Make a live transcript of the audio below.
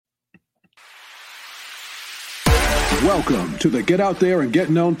Welcome to the Get Out There and Get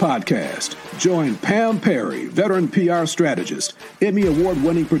Known podcast. Join Pam Perry, veteran PR strategist, Emmy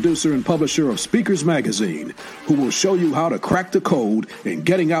award-winning producer and publisher of Speakers Magazine, who will show you how to crack the code in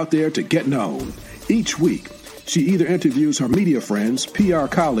getting out there to get known. Each week, she either interviews her media friends, PR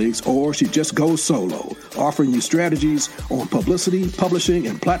colleagues, or she just goes solo, offering you strategies on publicity, publishing,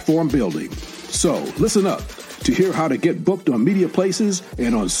 and platform building. So listen up to hear how to get booked on media places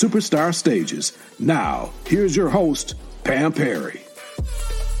and on superstar stages. Now, here's your host, Pam Perry.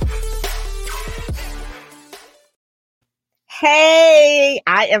 Hey,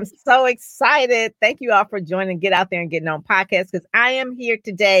 I am so excited. Thank you all for joining Get Out There and Get Known podcast, because I am here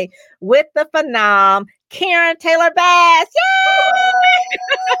today with the phenom, Karen Taylor Bass. Yay!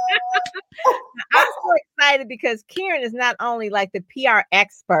 I'm so excited because Karen is not only like the PR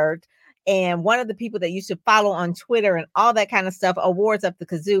expert and one of the people that you should follow on Twitter and all that kind of stuff, awards up the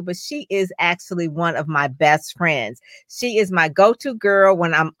kazoo, but she is actually one of my best friends. She is my go-to girl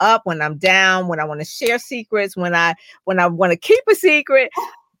when I'm up, when I'm down, when I want to share secrets, when I want to keep a secret.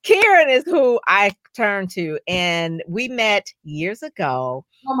 Karen is who I turn to. And we met years ago.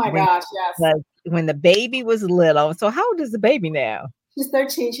 Oh my gosh, yes. When the baby was little. So how old is the baby now? She's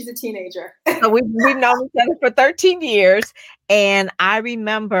 13. She's a teenager. So we've known each other for 13 years. And I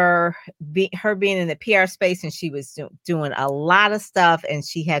remember her being in the PR space, and she was doing a lot of stuff. And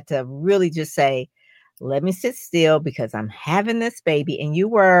she had to really just say, let me sit still because I'm having this baby. And you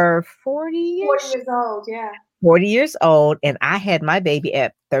were 40 years old, yeah. 40 years old, and I had my baby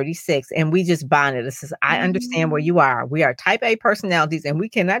at 36, and we just bonded. This is, I understand where you are. We are type A personalities, and we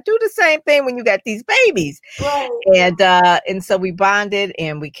cannot do the same thing when you got these babies. Right. And so we bonded,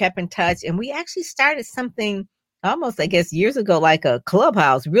 and we kept in touch, and we actually started something almost, I guess, years ago, like a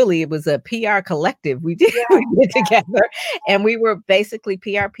clubhouse. Really, it was a PR collective we did together, and we were basically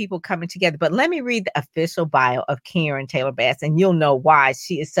PR people coming together. But let me read the official bio of Karen Taylor Bass, and you'll know why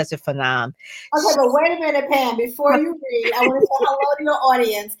she is such a phenom. Okay, but wait a minute, Pam. Before you read, I want to say hello to your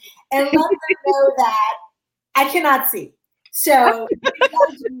audience and let them know that I cannot see. So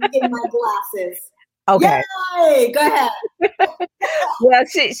in my glasses. Okay. Yay! Go ahead. Well,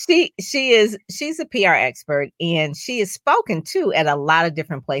 she's a PR expert, and she is spoken to at a lot of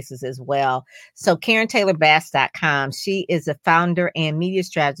different places as well. So KarenTaylorBass.com. She is a founder and media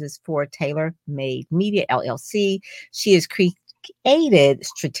strategist for Taylor Made Media LLC. She has created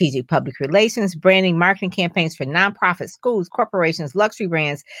strategic public relations, branding, marketing campaigns for nonprofits, schools, corporations, luxury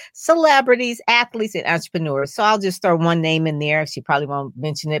brands, celebrities, athletes, and entrepreneurs. So I'll just throw one name in there. She probably won't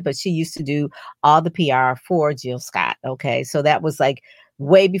mention it, but she used to do all the PR for Jill Scott. Okay. So that was like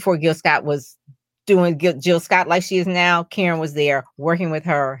way before Jill Scott was doing Jill Scott like she is now. Karen was there working with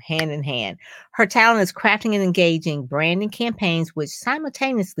her hand in hand. Her talent is crafting and engaging branding campaigns, which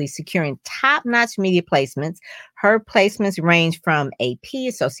simultaneously securing top-notch media placements. Her placements range from AP,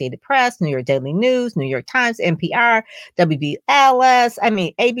 Associated Press, New York Daily News, New York Times, NPR, WBLS,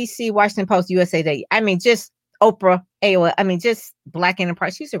 ABC, Washington Post, USA Today. Just Oprah, AOL, just Black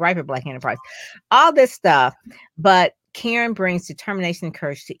Enterprise. She used to write for Black Enterprise. All this stuff. But Karen brings determination and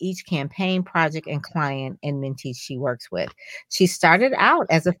courage to each campaign, project, and client and mentee she works with. She started out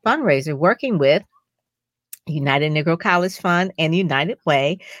as a fundraiser working with United Negro College Fund and United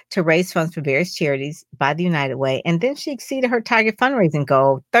Way to raise funds for various charities by the United Way. And then she exceeded her target fundraising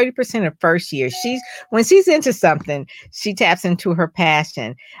goal 30% her first year. When she's into something, she taps into her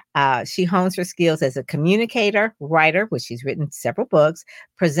passion. She hones her skills as a communicator, writer, which she's written several books,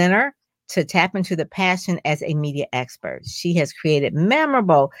 presenter, to tap into the passion as a media expert. She has created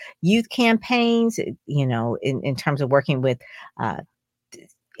memorable youth campaigns, in terms of working with,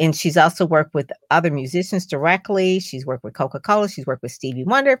 and she's also worked with other musicians directly. She's worked with Coca-Cola. She's worked with Stevie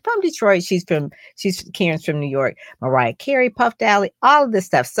Wonder from Detroit. Karen's from New York, Mariah Carey, Puff Daddy, all of this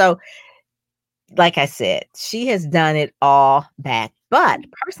stuff. So like I said, she has done it all back, but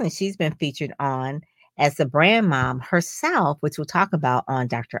personally, she's been featured on as the brand mom herself, which we'll talk about on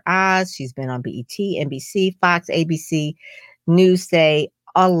Dr. Oz. She's been on BET, NBC, Fox, ABC, Newsday,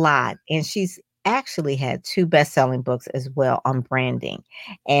 a lot. And she's actually had 2 best-selling books as well on branding,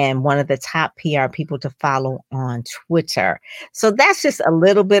 and one of the top PR people to follow on Twitter. So that's just a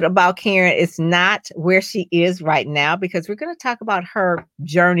little bit about Karen. It's not where she is right now, because we're going to talk about her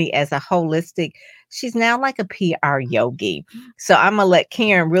journey as a holistic. She's now like a PR yogi. So I'm going to let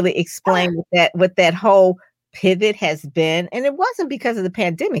Karen really explain what that whole pivot has been. And it wasn't because of the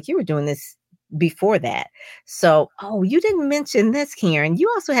pandemic. You were doing this before that. So, you didn't mention this, Karen.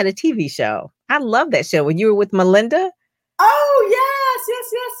 You also had a TV show. I love that show when you were with Melinda. Oh,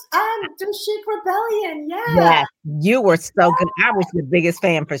 The Chic Rebellion. Yeah. Yes, you were so good. I was the biggest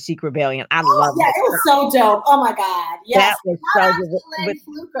fan for Chic Rebellion. I love it. It was so dope. Oh my God. Yes. That was so good. Lady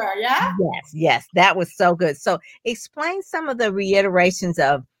Fluker, yeah? Yes, that was so good. So explain some of the reiterations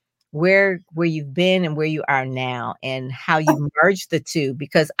of where you've been and where you are now and how you merged the two,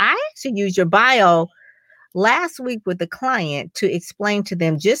 because I actually used your bio last week with the client to explain to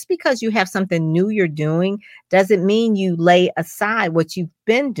them, just because you have something new you're doing doesn't mean you lay aside what you've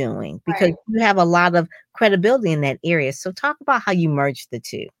been doing, because you have a lot of credibility in that area. So talk about how you merged the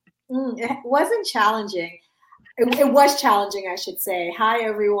two. It wasn't challenging. It was challenging, I should say. Hi,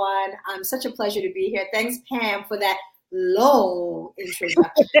 everyone. Such a pleasure to be here. Thanks, Pam, for that long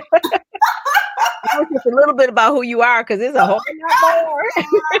introduction. Just a little bit about who you are, because there's a whole lot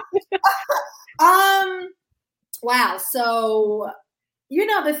more. Wow. So,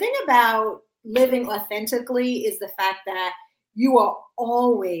 the thing about living authentically is the fact that you are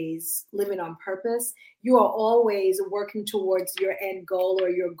always living on purpose. You are always working towards your end goal or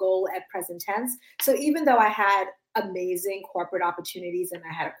your goal at present tense. So even though I had amazing corporate opportunities and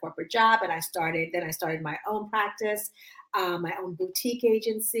I had a corporate job and I started my own practice, my own boutique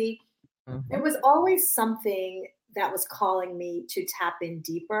agency, there was always something that was calling me to tap in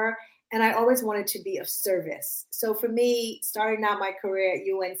deeper. And I always wanted to be of service. So for me, starting out my career at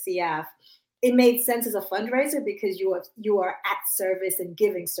UNCF, it made sense as a fundraiser because you are at service and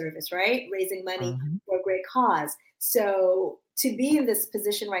giving service, right? Raising money for a great cause. So to be in this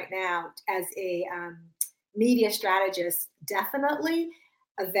position right now as a media strategist, definitely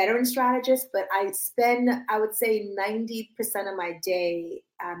a veteran strategist, but I spend, I would say 90% of my day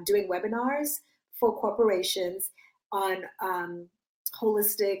doing webinars for corporations on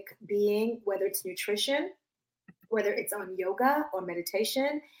holistic being, whether it's nutrition, whether it's on yoga or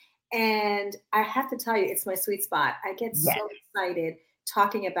meditation. And I have to tell you, it's my sweet spot. I get so excited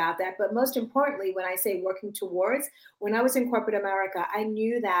talking about that. But most importantly, when I say working towards, when I was in corporate America, I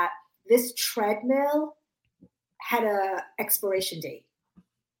knew that this treadmill had a expiration date.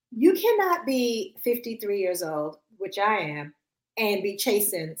 You cannot be 53 years old, which I am, and be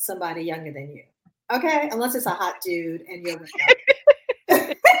chasing somebody younger than you. Okay? Unless it's a hot dude and you're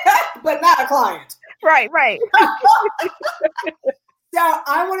but not a client. Right. So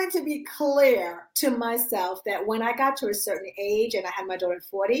I wanted to be clear to myself that when I got to a certain age and I had my daughter at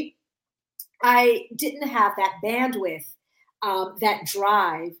 40, I didn't have that bandwidth, that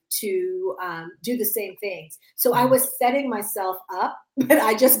drive to do the same things. So I was setting myself up, but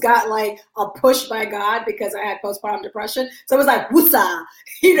I just got like a push by God because I had postpartum depression. So it was like, woosah,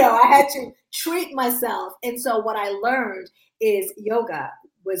 I had to treat myself. And so what I learned is yoga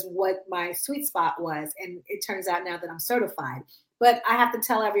was what my sweet spot was. And it turns out now that I'm certified. But I have to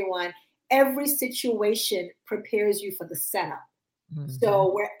tell everyone, every situation prepares you for the setup.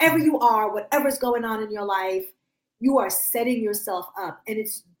 So wherever you are, whatever's going on in your life, you are setting yourself up. And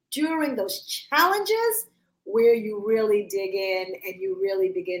it's during those challenges where you really dig in and you really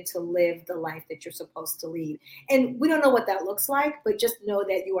begin to live the life that you're supposed to lead. And we don't know what that looks like, but just know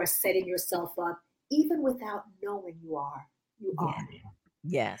that you are setting yourself up even without knowing you are. You are.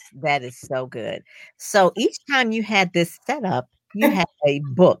 Yes, that is so good. So each time you had this setup, you had a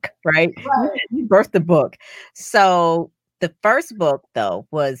book, right? You birthed the book. So the first book, though,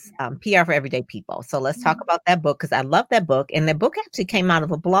 was PR for Everyday People. So let's talk about that book, because I love that book. And the book actually came out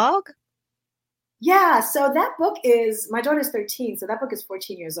of a blog. Yeah. So that book is, my daughter's 13. So that book is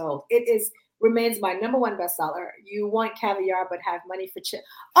 14 years old. It remains my number one bestseller. You want caviar, but have money for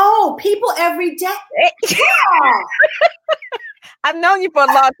people every day. Yeah. I've known you for a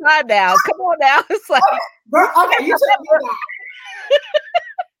long time now. Come on now. It's like, okay, you took me back.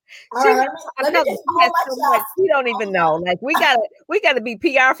 All right, let me just we don't even know. Like we gotta be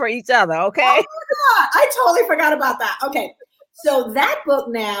PR for each other, okay? Oh my God, I totally forgot about that. Okay, so that book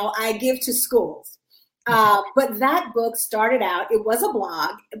now I give to schools, but that book started out. It was a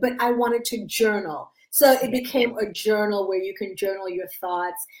blog, but I wanted to journal, so it became a journal where you can journal your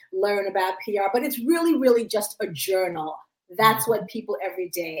thoughts, learn about PR. But it's really, really just a journal. That's what people every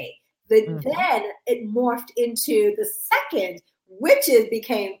day. But then it morphed into the second, which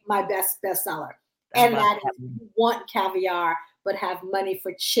became my bestseller. And that is You Want Caviar, but Have Money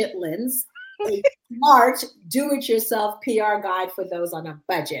for Chitlins, a smart do-it-yourself PR guide for those on a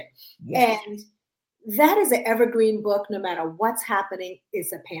budget. Yes. And that is an evergreen book no matter what's happening.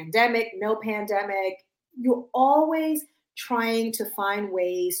 It's a pandemic, no pandemic. You're always trying to find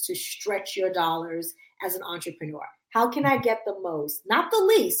ways to stretch your dollars as an entrepreneur. How can I get the most? Not the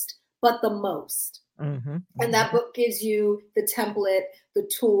least, but the most. And that book gives you the template, the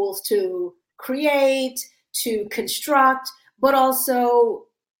tools to create, to construct, but also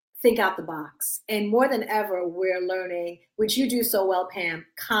think out the box. And more than ever, we're learning, which you do so well, Pam,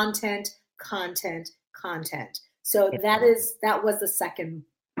 content, content, content. So that was the second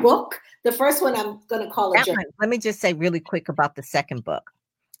book. The first one I'm going to call a journey. Let me just say really quick about the second book.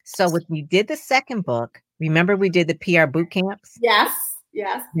 So when you did the second book, remember we did the PR boot camps? Yes.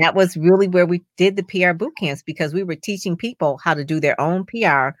 Yes. That was really where we did the PR boot camps, because we were teaching people how to do their own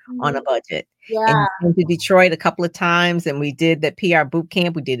PR on a budget. Yeah. And we came to Detroit a couple of times, and we did the PR boot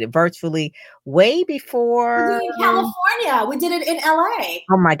camp. We did it virtually way before. We did it in California. We did it in LA.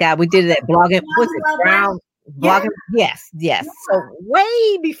 Oh my God. We did it at Blogging. Was it Brown? Blogging? Yes. Yeah. So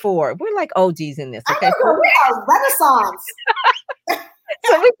way before. We're like OGs in this. Okay. We are Renaissance.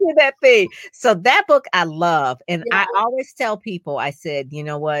 So we did that thing. So that book I love. And I always tell people, I said, you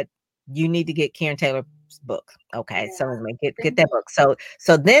know what? You need to get Karen Taylor's book. Okay. So anyway, get that book. So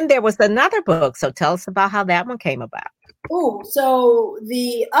then there was another book. So tell us about how that one came about. Oh, so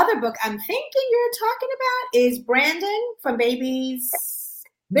the other book I'm thinking you're talking about is Brandon from Babies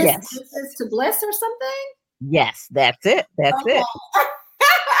Business to Bliss or something? Yes, that's it. That's it.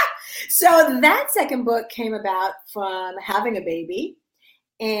 So that second book came about from having a baby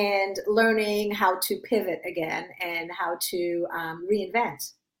and learning how to pivot again and how to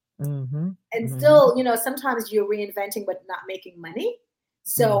reinvent. Mm-hmm. And still, sometimes you're reinventing but not making money.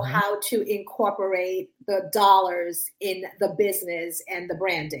 So how to incorporate the dollars in the business and the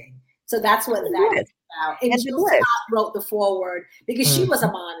branding. So that's what that is about. And Jill Scott wrote the foreword because she was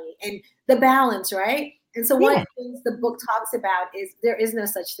a mommy, and the balance, right? And so one of the things the book talks about is there is no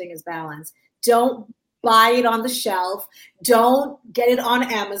such thing as balance. Don't buy it on the shelf. Don't get it on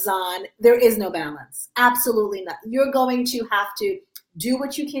Amazon. There is no balance. Absolutely not. You're going to have to do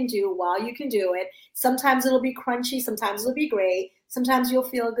what you can do while you can do it. Sometimes it'll be crunchy. Sometimes it'll be great. Sometimes you'll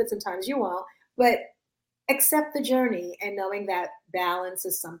feel good. Sometimes you won't. But accept the journey and knowing that balance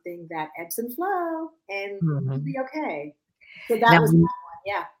is something that ebbs and flow, and you'll be okay. So that was that one.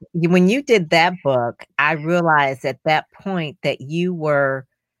 Yeah. When you did that book, I realized at that point that you were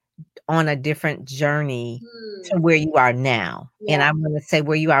on a different journey to where you are now. Yeah. And I'm going to say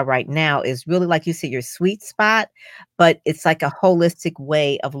where you are right now is really, like you said, your sweet spot, but it's like a holistic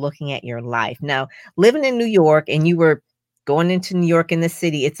way of looking at your life. Now, living in New York, and you were going into New York in the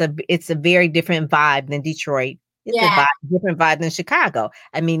city, it's a very different vibe than Detroit. It's a different vibe than Chicago.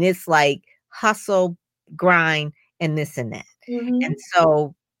 I mean, it's like hustle, grind, and this and that. And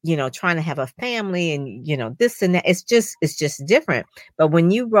so, trying to have a family and, this and that, it's just different. But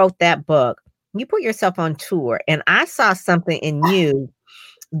when you wrote that book, you put yourself on tour, and I saw something in you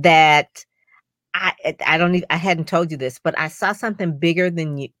that I hadn't told you this, but I saw something bigger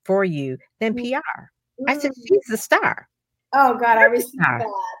than than PR. I said, she's the star. Oh God, I received that.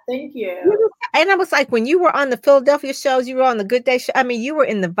 Thank you. And I was like, when you were on the Philadelphia shows, you were on the Good Day show. I mean, you were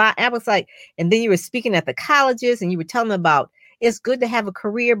in the vibe. I was like, and then you were speaking at the colleges, and you were telling them about, it's good to have a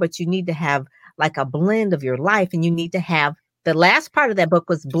career, but you need to have like a blend of your life, and you need to have, the last part of that book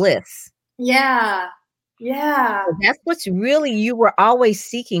was bliss. Yeah. Yeah. So that's what's really, you were always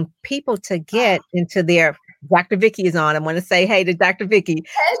seeking people to get into their, Dr. Vicky is on. I want to say, hey to Dr. Vicky.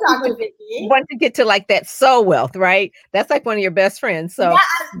 Hey, Dr. Vicky. Want to get to like that soul wealth, right? That's like one of your best friends. So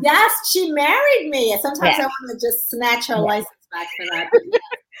yes, she married me. Sometimes I want to just snatch her license back for that.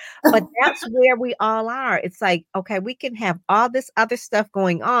 But that's where we all are. It's like, okay, we can have all this other stuff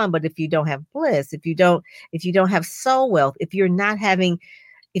going on, but if you don't have bliss, if you don't have soul wealth, if you're not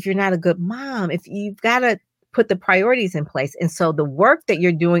a good mom, if you've got to put the priorities in place. And so the work that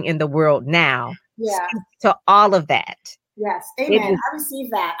you're doing in the world now, to all of that. Yes. Amen. I receive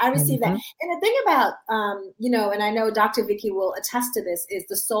that. that. And the thing about, and I know Dr. Vicky will attest to this, is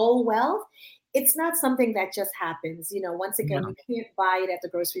the soul wealth. It's not something that just happens. Once again, you can't buy it at the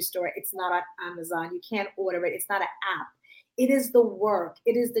grocery store. It's not on Amazon. You can't order it. It's not an app. It is the work.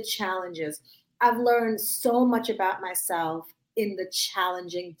 It is the challenges. I've learned so much about myself in the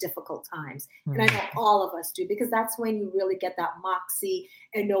challenging, difficult times. And I know all of us do, because that's when you really get that moxie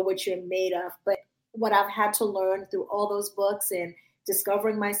and know what you're made of. But what I've had to learn through all those books and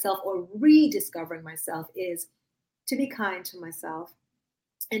discovering myself or rediscovering myself is to be kind to myself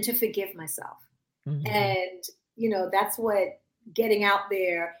and to forgive myself. And, that's what getting out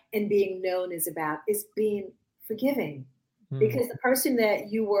there and being known is about, is being forgiving. Because the person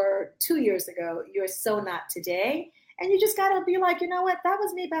that you were 2 years ago, you're so not today. And you just got to be like, you know what, that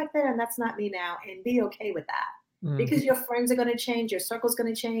was me back then, and that's not me now, and be okay with that. Because your friends are going to change, your circle's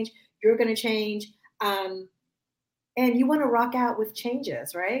going to change, you're going to change. And you want to rock out with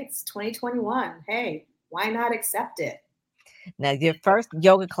changes, right? It's 2021. Hey, why not accept it? Now, your first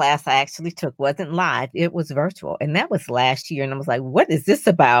yoga class I actually took wasn't live, it was virtual. And that was last year. And I was like, what is this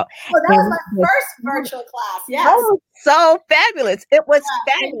about? Well, that was And my first virtual class. Yes. oh, so fabulous. It was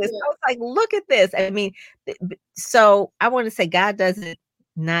Yeah, thank fabulous. you. I was like, look at this. I mean, so I want to say God doesn't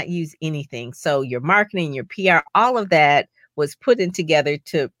not use anything. So your marketing, your PR, all of that was put in together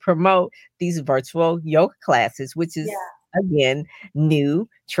to promote these virtual yoga classes, which is again new,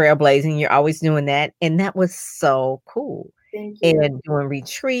 trailblazing. You're always doing that. And that was so cool. Thank you. And doing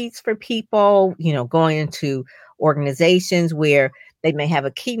retreats for people, you know, going into organizations where they may have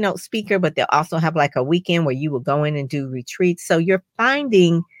a keynote speaker, but they'll also have like a weekend where you will go in and do retreats. So you're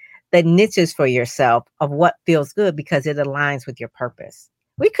finding the niches for yourself of what feels good because it aligns with your purpose.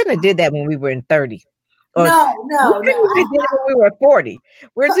 We couldn't have did that when we were in 30. Or No. we did it when we were 40.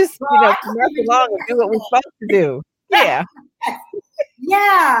 We're just, march along and do what we're supposed to do. Yeah.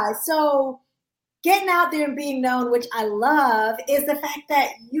 Yeah. So getting out there and being known, which I love, is the fact that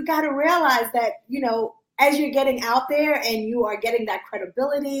you got to realize that, as you're getting out there and you are getting that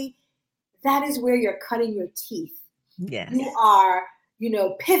credibility, that is where you're cutting your teeth. Yes. You are,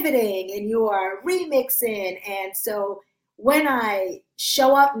 pivoting and you are remixing. And so when I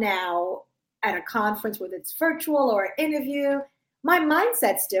show up now at a conference, whether it's virtual or an interview, my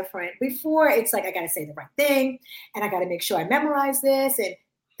mindset's different. Before, it's like, I got to say the right thing and I got to make sure I memorize this. And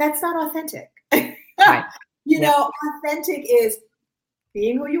that's not authentic. Right. Authentic is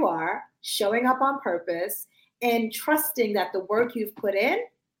being who you are, showing up on purpose, and trusting that the work you've put in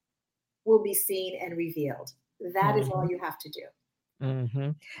will be seen and revealed. That is all you have to do.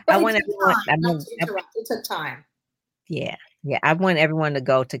 Mm-hmm. It took time. Yeah. I want everyone to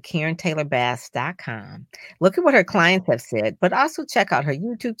go to KarenTaylorBass.com. Look at what her clients have said, but also check out her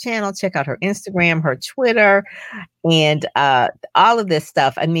YouTube channel, check out her Instagram, her Twitter, and all of this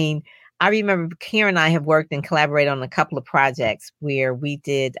stuff. I mean, I remember Karen and I have worked and collaborated on a couple of projects where we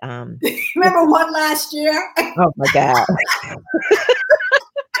did. Remember one last year? Oh my God.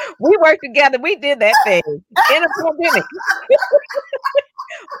 We worked together. We did that thing in a pandemic.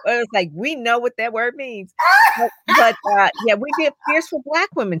 It was like, we know what that word means. But we did Fierce for Black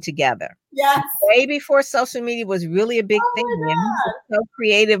Women together. Yes. Way before social media was really a big thing. And we were so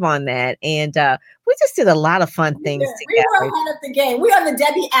creative on that. And we just did a lot of fun things together. We were ahead of the game. We are the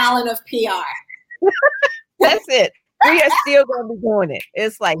Debbie Allen of PR. That's it. We are still going to be doing it.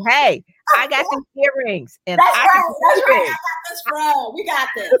 It's like, hey, I got these earrings. And That's right. I got this, bro. We got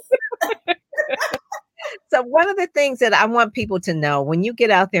this. So one of the things that I want people to know when you get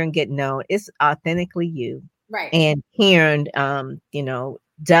out there and get known, it's authentically you. Right. And Karen,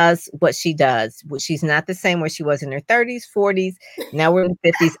 does what she does. She's not the same where she was in her 30s, 40s. Now we're in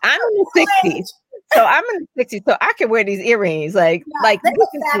the 50s. I'm in the 60s. So I'm in the 60s. So I can wear these earrings. Like that's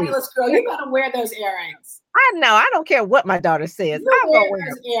a fabulous girl. You got to wear those earrings. I know. I don't care what my daughter says. I'm going to wear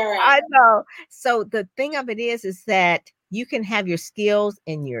those earrings. I know. So the thing of it is that you can have your skills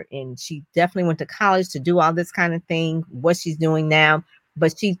and she definitely went to college to do all this kind of thing, what she's doing now,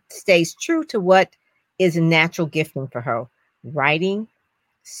 but she stays true to what is a natural gifting for her: writing,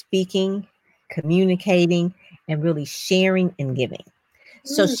 speaking, communicating, and really sharing and giving.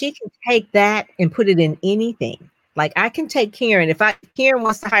 So she can take that and put it in anything. Like I can take Karen, if Karen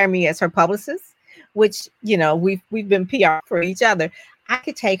wants to hire me as her publicist, which, we've been PR for each other, I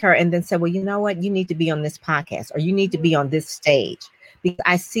could take her and then say, well, you know what? You need to be on this podcast or you need to be on this stage because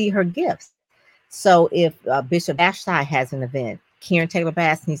I see her gifts. So if Bishop Vashti has an event, Karen Taylor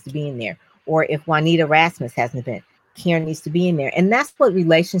Bass needs to be in there. Or if Juanita Rasmus has an event, Karen needs to be in there. And that's what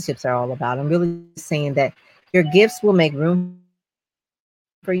relationships are all about. I'm really saying that your gifts will make room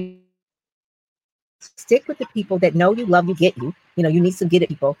for you. Stick with the people that know you, love you, get you. You need some get it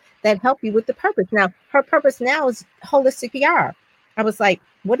people that help you with the purpose. Now, her purpose now is holistic PR. I was like,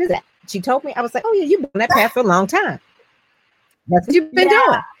 what is that? She told me, I was like, oh yeah, you've been on that path for a long time. That's what you've been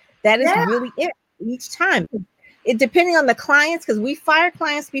doing. That is really it each time. It depending on the clients, because we fired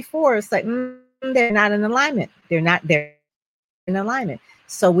clients before. It's like, they're not in alignment. They're in alignment.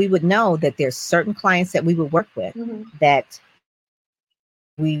 So we would know that there's certain clients that we would work with that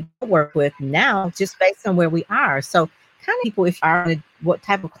we work with now just based on where we are. So kind of people, if you are, what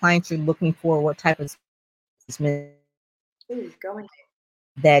type of clients you're looking for, what type of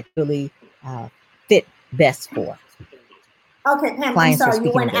that really fit best for. Okay, Pam, I'm sorry,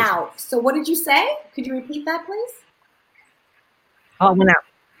 you went out. So what did you say? Could you repeat that, please? Oh, went out.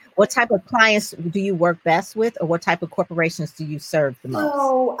 What type of clients do you work best with, or what type of corporations do you serve the most?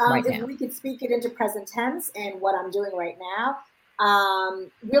 So if we could speak it into present tense and what I'm doing right now,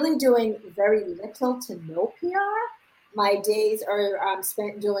 really doing very little to no PR. my days are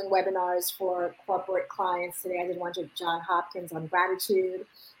spent doing webinars for corporate clients. Today I did one with John Hopkins on gratitude.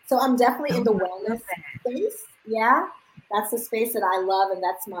 So I'm definitely in the wellness space. Yeah, that's the space that I love, and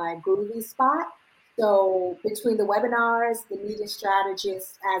that's my groovy spot. So between the webinars, the media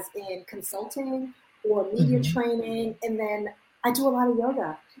strategist, as in consulting or media training, and then I do a lot of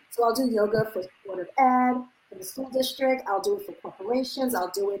yoga. So I'll do yoga for Board of Ed, for the school district. I'll do it for corporations.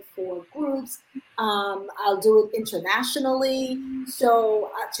 I'll do it for groups. I'll do it internationally.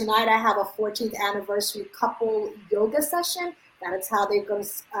 So tonight I have a 14th anniversary couple yoga session. That is how they're going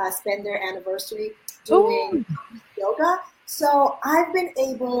to spend their anniversary, doing yoga. So I've been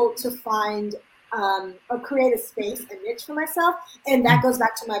able to find or create a space, a niche for myself. And that goes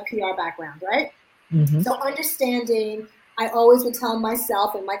back to my PR background, right? So understanding, I always would tell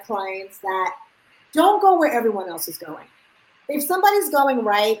myself and my clients that don't go where everyone else is going. If somebody's going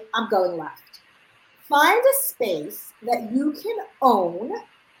right, I'm going left. Find a space that you can own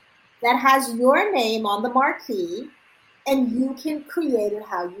that has your name on the marquee, and you can create it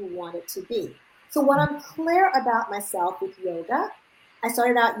how you want it to be. So when I'm clear about myself with yoga, I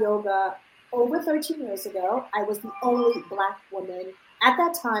started out yoga over 13 years ago. I was the only Black woman at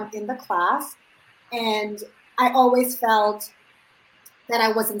that time in the class, and I always felt that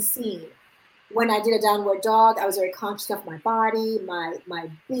I wasn't seen. When I did a downward dog, I was very conscious of my body, my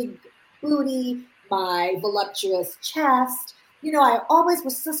big booty, my voluptuous chest. You know, I always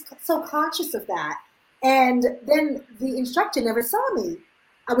was so conscious of that. And then the instructor never saw me.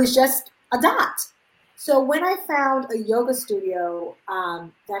 I was just a dot. So when I found a yoga studio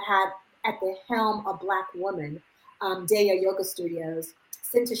that had at the helm a Black woman, Daya Yoga Studios,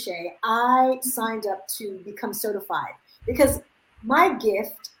 Sintashe, I signed up to become certified because my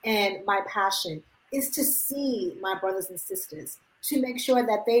gift and my passion is to see my brothers and sisters, to make sure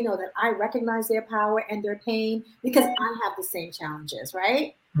that they know that I recognize their power and their pain because I have the same challenges,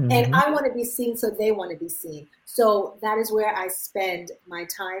 right? And I want to be seen, so they want to be seen. So that is where I spend my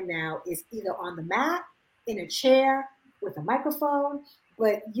time now, is either on the mat, in a chair, with a microphone,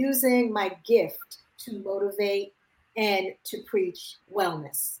 but using my gift to motivate and to preach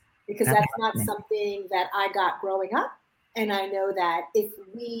wellness, because that's not something that I got growing up. And I know that if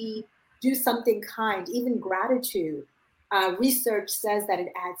we do something kind, even gratitude, research says that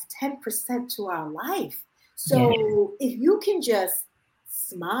it adds 10% to our life. So if you can just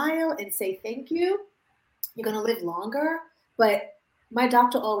smile and say thank you, you're going to live longer. But my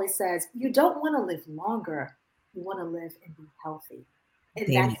doctor always says, you don't want to live longer. You want to live and be healthy.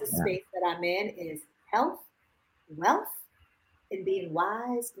 And that's the space that I'm in, is health, wealth, and being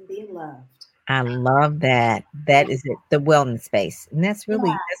wise and being loved. I love that. That is it, the wellness space. And that's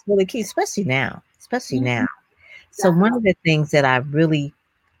really key, especially now. So one of the things that I really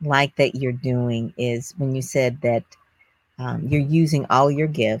like that you're doing is when you said that you're using all your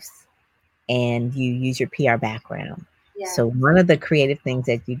gifts and you use your PR background. Yeah. So one of the creative things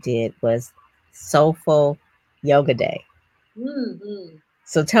that you did was Soulful Yoga Day.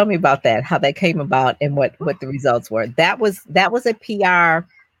 So tell me about that, how that came about and what the results were. That was a PR.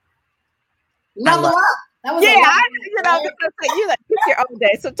 Level up. That was you like pick your own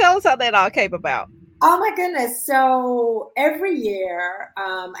day. So tell us how that all came about. Oh my goodness. So every year,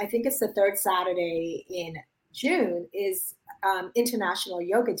 I think it's the third Saturday in June, is International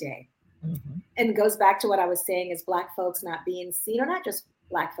Yoga Day. And it goes back to what I was saying, is Black folks not being seen, or not just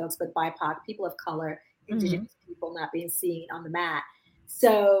Black folks, but BIPOC, people of color, Indigenous people not being seen on the mat.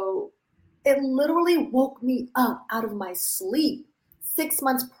 So it literally woke me up out of my sleep 6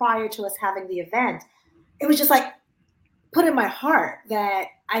 months prior to us having the event. It was just like put in my heart that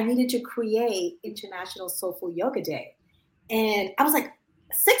I needed to create International Soulful Yoga Day. And I was like,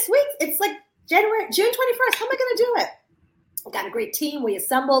 6 weeks? It's like June 21st. How am I going to do it? I got a great team. We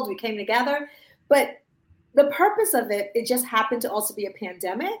assembled, we came together. But the purpose of it just happened to also be a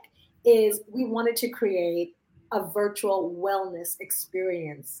pandemic, is we wanted to create a virtual wellness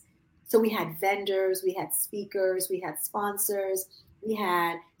experience. So we had vendors, we had speakers, we had sponsors, we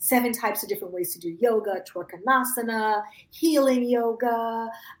had 7 types of different ways to do yoga, Tvarkanasana, healing yoga,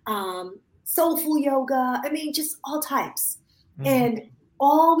 soulful yoga. I mean, just all types. And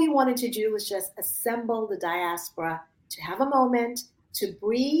all we wanted to do was just assemble the diaspora to have a moment, to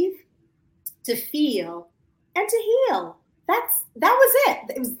breathe, to feel, and to heal. That was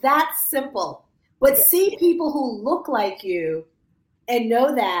it. It was that simple. But see people who look like you and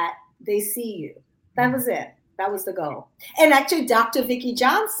know that they see you. That was it. That was the goal. And actually, Dr. Vicki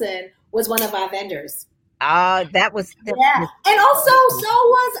Johnson was one of our vendors. That was Yeah. And also, so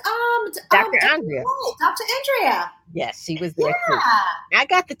was Dr. Andrea. Dr. Andrea. Yes, she was there too. Yeah. I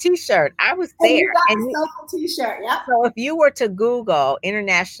got the T-shirt. I was And there. you got the Soulful T-shirt. Yep. So if you were to Google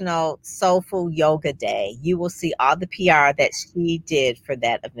International Soulful Yoga Day, you will see all the PR that she did for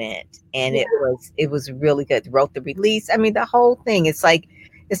that event, and it was really good. Wrote the release. I mean, the whole thing.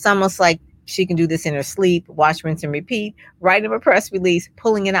 It's almost like she can do this in her sleep. Watch, rinse, and repeat. Writing a press release,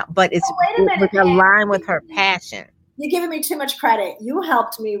 pulling it out, but it was aligned with her passion. You're giving me too much credit. You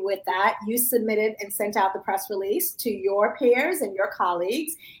helped me with that. You submitted and sent out the press release to your peers and your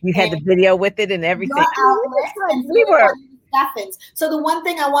colleagues. You had the video with it and everything. We were Stephens. So the one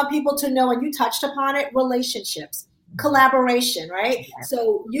thing I want people to know, and you touched upon it, relationships, collaboration, right? Yeah.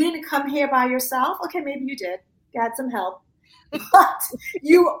 So you didn't come here by yourself. Okay, maybe you did. You had some help. But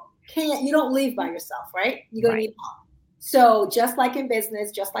you don't leave by yourself, right? You're going to need help. So just like in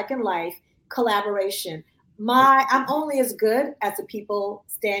business, just like in life, collaboration. I'm only as good as the people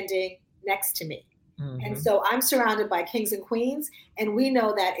standing next to me. Mm-hmm. And so I'm surrounded by kings and queens. And we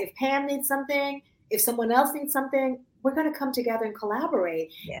know that if Pam needs something, if someone else needs something, we're going to come together and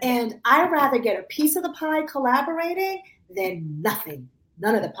collaborate. Yeah. And I'd rather get a piece of the pie collaborating than nothing,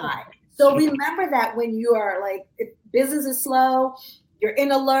 none of the pie. So remember that when you are like, if business is slow, you're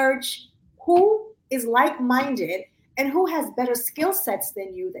in a lurch, who is like-minded and who has better skill sets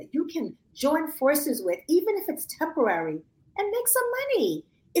than you that you can join forces with, even if it's temporary, and make some money.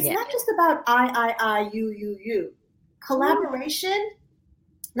 It's not just about I, you. Collaboration,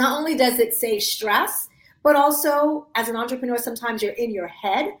 not only does it save stress, but also as an entrepreneur, sometimes you're in your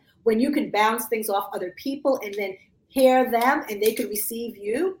head when you can bounce things off other people and then hear them and they could receive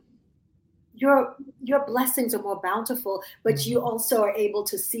you. Your blessings are more bountiful, but you also are able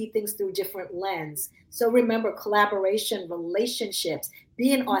to see things through different lens. So remember, collaboration, relationships,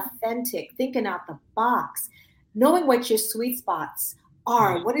 being authentic, thinking out the box, knowing what your sweet spots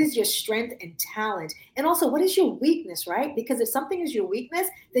are, what is your strength and talent, and also what is your weakness, right? Because if something is your weakness,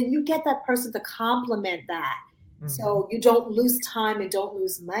 then you get that person to complement that. Mm-hmm. So you don't lose time and don't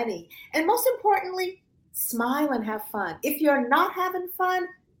lose money. And most importantly, smile and have fun. If you're not having fun,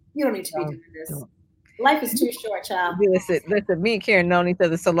 you don't need to be doing this. Life is too short, child. Listen, me and Karen known each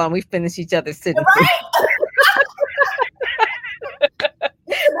other so long, we finished each other's sitting. Right?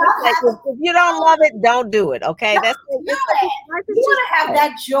 Like, if you don't love it, don't do it. Okay, that's it. You want to have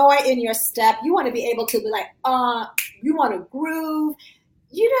that joy in your step. You want to be able to be like, you want to groove.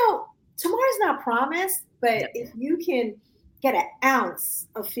 Tomorrow's not promised, but if you can get an ounce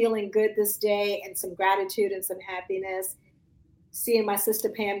of feeling good this day and some gratitude and some happiness, seeing my sister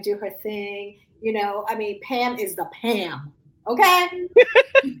Pam do her thing, Pam is the Pam. Okay?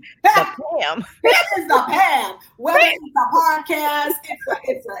 The Pam. Pam is the Pam. Whether it's a podcast,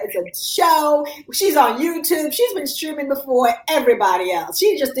 it's a show. She's on YouTube. She's been streaming before everybody else.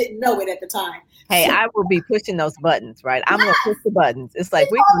 She just didn't know it at the time. Hey, I will be pushing those buttons, right? I'm going to push the buttons. It's like,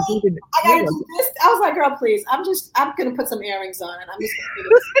 we can do I got to do this. I was like, girl, please. I'm going to put some earrings on and I'm just going to do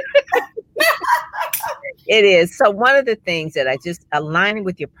this. It is. So one of the things that I just aligning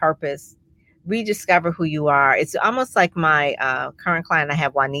with your purpose, rediscover who you are. It's almost like my current client. I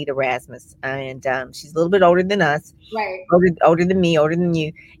have Juanita Rasmus, and she's a little bit older than us, right? Older than me, older than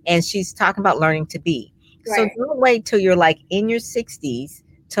you, and she's talking about learning to be. Right. So don't wait till you're like in your 60s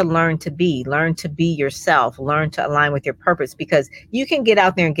to learn to be yourself, learn to align with your purpose, because you can get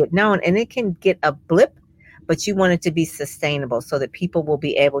out there and get known, and it can get a blip, but you want it to be sustainable so that people will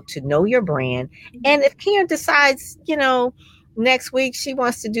be able to know your brand. And if Karen decides, next week she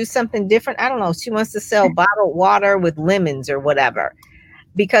wants to do something different, I don't know, she wants to sell bottled water with lemons or whatever,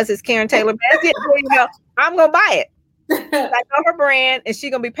 because it's Karen Taylor Bass, I'm going to buy it. I know her brand, and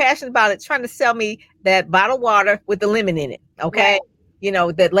she's going to be passionate about it, trying to sell me that bottled water with the lemon in it. Okay.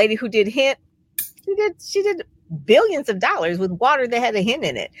 Right. That lady who did Hint, she did billions of dollars with water that had a hint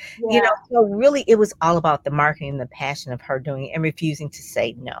in it. Yeah. So really it was all about the marketing and the passion of her doing it and refusing to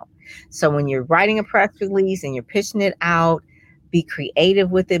say no. So when you're writing a press release and you're pitching it out, be creative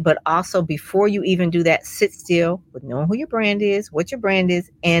with it, but also before you even do that, sit still with knowing who your brand is, what your brand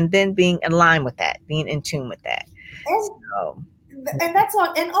is, and then being in line with that, being in tune with that. And that's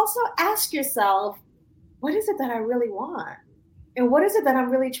all. And also ask yourself, what is it that I really want? And what is it that I'm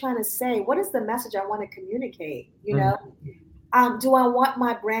really trying to say? What is the message I want to communicate? Do I want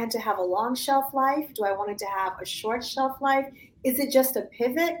my brand to have a long shelf life? Do I want it to have a short shelf life? Is it just a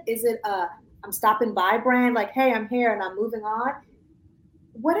pivot? Is it I'm stopping by brand, like, hey, I'm here and I'm moving on?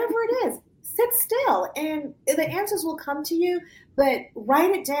 Whatever it is, sit still and the answers will come to you, but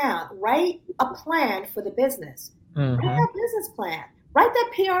write it down. Write a plan for the business. Mm-hmm. Write that business plan. Write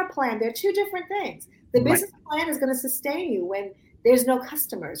that PR plan. They're two different things. The business plan is going to sustain you when there's no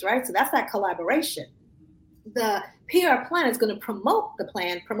customers, right? So that's that collaboration. The PR plan is going to promote the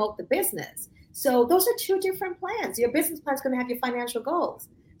plan, promote the business. So those are two different plans. Your business plan is going to have your financial goals.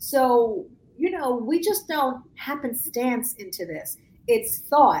 So, we just don't happenstance into this. It's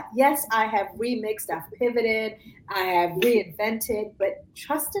thought. Yes, I have remixed, I've pivoted, I have reinvented, but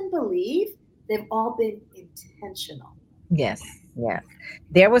trust and believe they've all been intentional. Yes. Yes.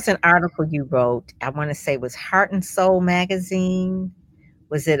 There was an article you wrote, I want to say it was Heart and Soul magazine.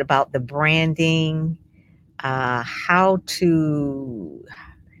 Was it about the branding? Was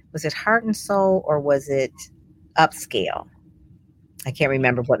it Heart and Soul or was it Upscale? I can't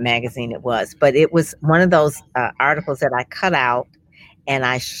remember what magazine it was, but it was one of those articles that I cut out and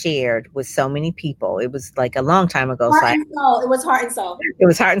I shared with so many people. It was like a long time ago. Heart and Soul. It was Heart and Soul. It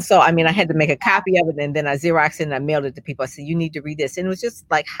was Heart and Soul. I mean, I had to make a copy of it and then I Xeroxed it and I mailed it to people. I said, you need to read this. And it was just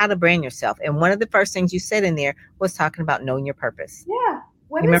like how to brand yourself. And one of the first things you said in there was talking about knowing your purpose. Yeah.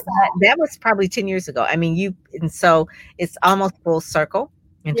 You remember that? That was probably 10 years ago. I mean, and so it's almost full circle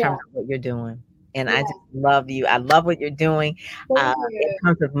in terms of what you're doing. And I just love you. I love what you're doing. In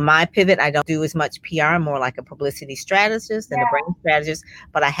terms of my pivot, I don't do as much PR. I'm more like a publicity strategist and a brand strategist.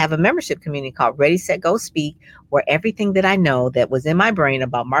 But I have a membership community called Ready, Set, Go, Speak, where everything that I know that was in my brain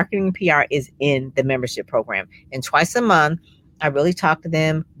about marketing and PR is in the membership program. And twice a month, I really talk to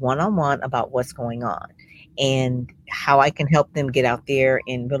them one-on-one about what's going on and how I can help them get out there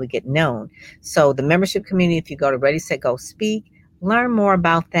and really get known. So the membership community, if you go to Ready, Set, Go, Speak, learn more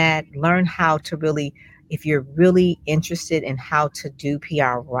about that. Learn how to really, if you're really interested in how to do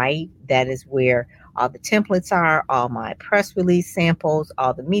PR right, that is where all the templates are, all my press release samples,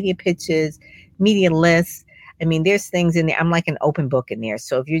 all the media pitches, media lists. I mean, there's things in there. I'm like an open book in there.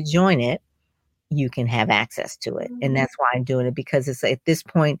 So if you join it, you can have access to it. And that's why I'm doing it, because it's at this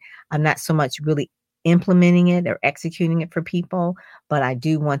point, I'm not so much really implementing it or executing it for people, but I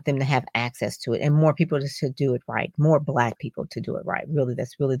do want them to have access to it and more people to do it right, more Black people to do it right. Really,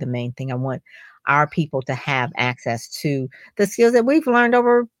 that's really the main thing. I want our people to have access to the skills that we've learned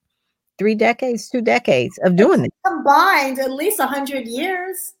over 2 decades of doing this. Combined at least 100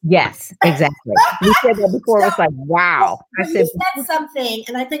 years. Yes, exactly. We said that before. It's like, wow. You said something,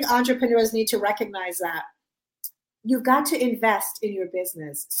 and I think entrepreneurs need to recognize that. You've got to invest in your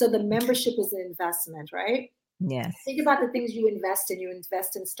business. So the membership is an investment, right? Yes. Think about the things you invest in. You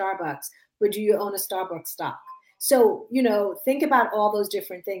invest in Starbucks, but do you own a Starbucks stock? So, think about all those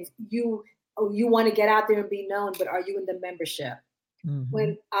different things. You want to get out there and be known, but are you in the membership? Mm-hmm.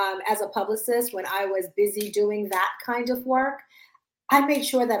 When, as a publicist, when I was busy doing that kind of work, I made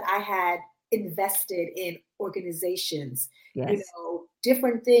sure that I had invested in organizations,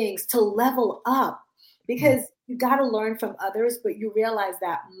 different things to level up, because you got to learn from others, but you realize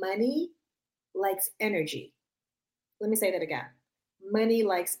that money likes energy. Let me say that again. Money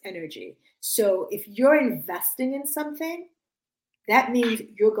likes energy. So if you're investing in something, that means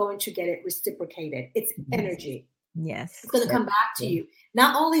you're going to get it reciprocated. It's energy. Yes. It's going to come back to you.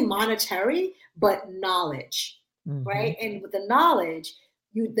 Not only monetary, but knowledge, right? And with the knowledge,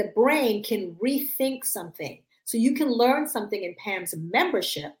 the brain can rethink something. So you can learn something in Pam's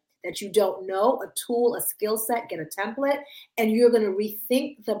membership that you don't know, a tool, a skill set, get a template, and you're going to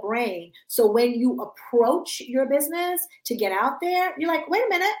rethink the brain. So when you approach your business to get out there, you're like, wait a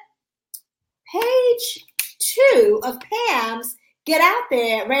minute, page 2 of Pam's Get Out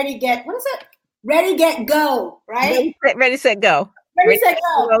There, Ready, Get, what is it? Ready, Get, Go, right? Ready, set, go. Ready, set,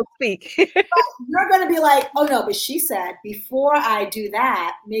 go. Speak. You're going to be like, oh no, but she said, before I do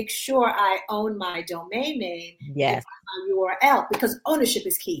that, make sure I own my domain name. Yes. My URL, because ownership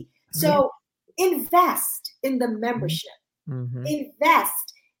is key. So invest in the membership.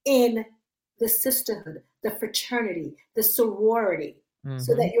 Invest in the sisterhood, the fraternity, the sorority,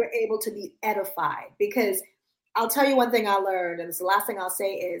 so that you're able to be edified. Because I'll tell you one thing I learned, and it's the last thing I'll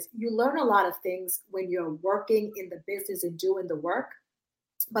say, is you learn a lot of things when you're working in the business and doing the work,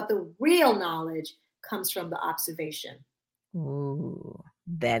 but the real knowledge comes from the observation. Ooh,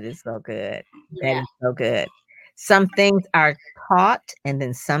 that is so good. That is so good. Some things are taught and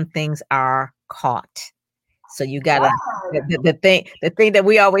then some things are caught. So you gotta, the thing that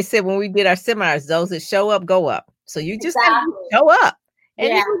we always said when we did our seminars, those that show up, go up. So you just gotta show up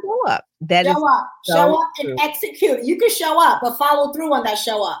and you go up. Show up and execute. You can show up, but follow through on that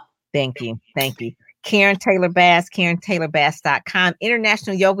show up. Thank you. Karen Taylor Bass, KarenTaylorBass.com.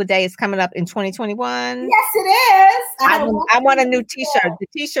 International Yoga Day is coming up in 2021. Yes, it is. I want a new t-shirt. The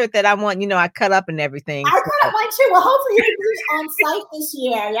t-shirt that I want, I cut up and everything. I cut up mine too. Well, hopefully you can do it on site this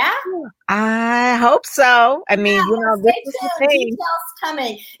year, yeah? I hope so. I mean, this is the thing. Details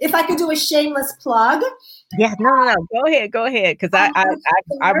coming. If I could do a shameless plug. Yeah, no. Go ahead. Because I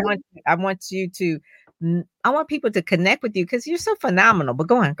want people to connect with you because you're so phenomenal. But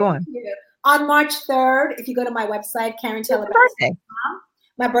go on. On March 3rd, if you go to my website, KarenTaylorBass.com,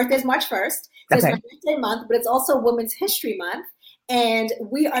 my birthday is March 1st. So it's my birthday month, but it's also Women's History Month. And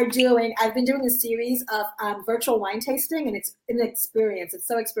I've been doing a series of virtual wine tasting, and it's an experience. It's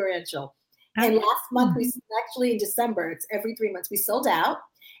so experiential. And last month, in December, it's every 3 months, we sold out.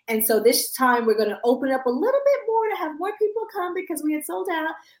 And so this time we're going to open up a little bit more to have more people come because we had sold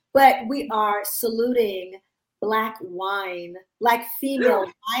out. But we are saluting Black female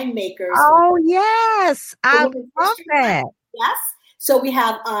winemakers. Oh, yes. I love that. Yes. So we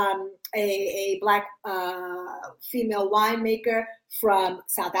have a Black female winemaker from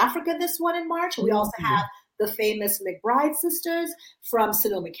South Africa this one in March. We also have the famous McBride sisters from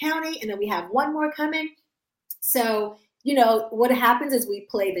Sonoma County. And then we have one more coming. So, what happens is we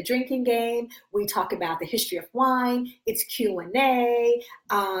play the drinking game. We talk about the history of wine. It's Q&A.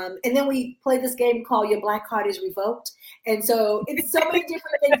 And then we play this game called Your Black Card is Revoked. And so it's so many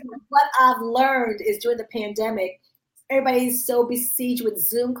different things. What I've learned is during the pandemic, everybody's so besieged with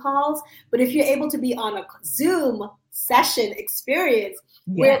Zoom calls. But if you're able to be on a Zoom session experience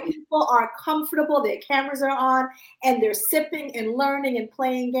where people are comfortable, their cameras are on, and they're sipping and learning and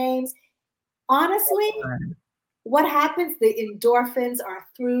playing games, honestly, what happens? The endorphins are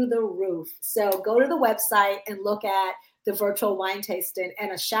through the roof. So go to the website and look at the virtual wine tasting.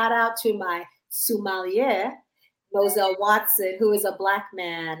 And a shout out to my sommelier, Moselle Watson, who is a Black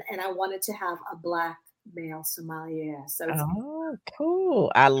man. And I wanted to have a Black male sommelier. So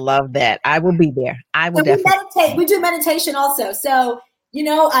cool. I love that. I will be there. I will definitely. Meditate. We do meditation also. So,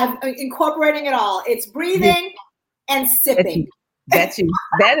 I'm incorporating it all. It's breathing and sipping. That's you.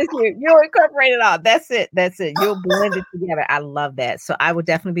 That is you. You'll incorporate it all. That's it. You'll blend it together. I love that. So I will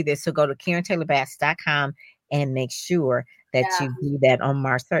definitely be there. So go to KarenTaylorBass.com and make sure that you do that on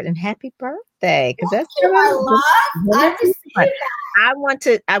March 3rd. And happy birthday. Because that's what I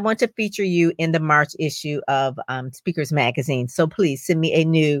want to feature you in the March issue of Speakers Magazine. So please send me a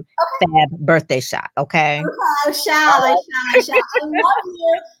new fab birthday shot. Okay. I shall. I love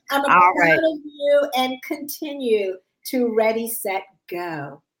you. I'm proud of you and continue to ready, set,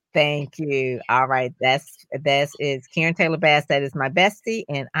 go. Thank you. All right. That is Karen Taylor Bass. That is my bestie.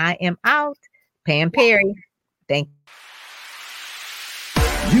 And I am out. Pam Perry. Thank you.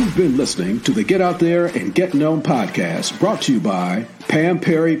 You've been listening to the Get Out There and Get Known podcast brought to you by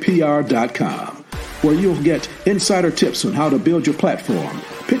PamPerryPR.com, where you'll get insider tips on how to build your platform,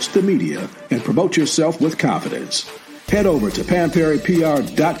 pitch the media, and promote yourself with confidence. Head over to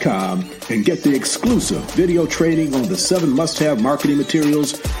PamPerryPR.com and get the exclusive video training on the 7 must-have marketing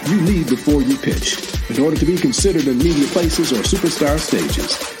materials you need before you pitch in order to be considered in media places or superstar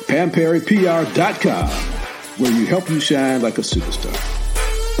stages. PamPerryPR.com, where you help you shine like a superstar.